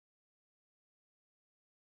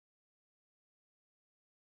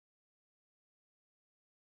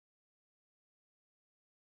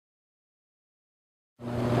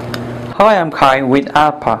Hi, I'm Kai with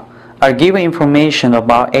AddPac. I'll give you information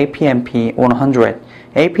about AP-MP100.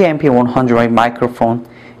 AP-MP100 microphone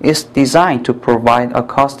is designed to provide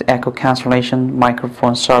acoustic echo cancellation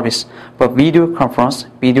microphone service for video conference,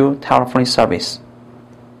 video telephony service.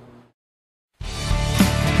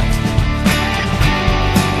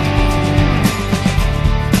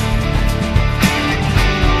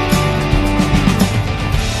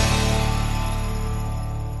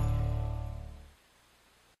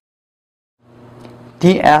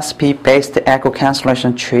 DSP-based echo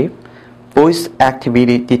cancellation chip, voice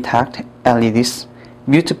activity detect LEDs,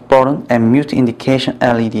 mute button and mute indication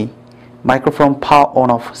LED, microphone power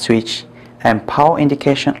on-off switch, and power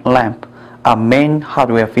indication lamp are main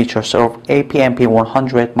hardware features of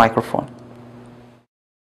AP-MP100 microphone.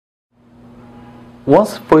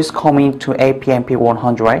 Once voice coming to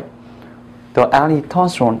AP-MP100, the LED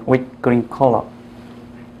turns on with green color.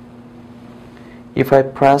 If I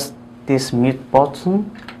press this mute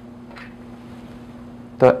button,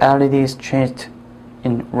 the LED is changed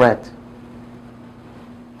in red.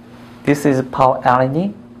 This is power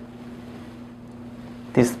LED.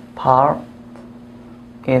 This part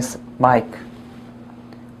is mic.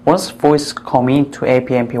 Once voice comes into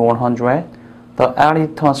AP-MP100, the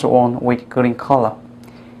LED turns on with green color.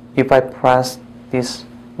 If I press this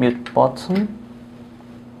mute button,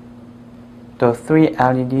 the three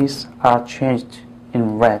LEDs are changed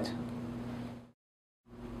in red.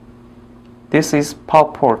 This is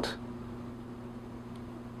power port.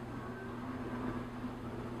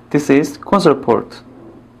 This is console port.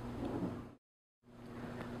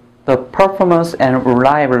 The performance and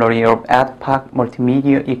reliability of AddPac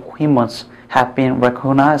multimedia equipment have been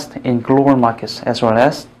recognized in global markets as well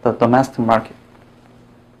as the domestic market.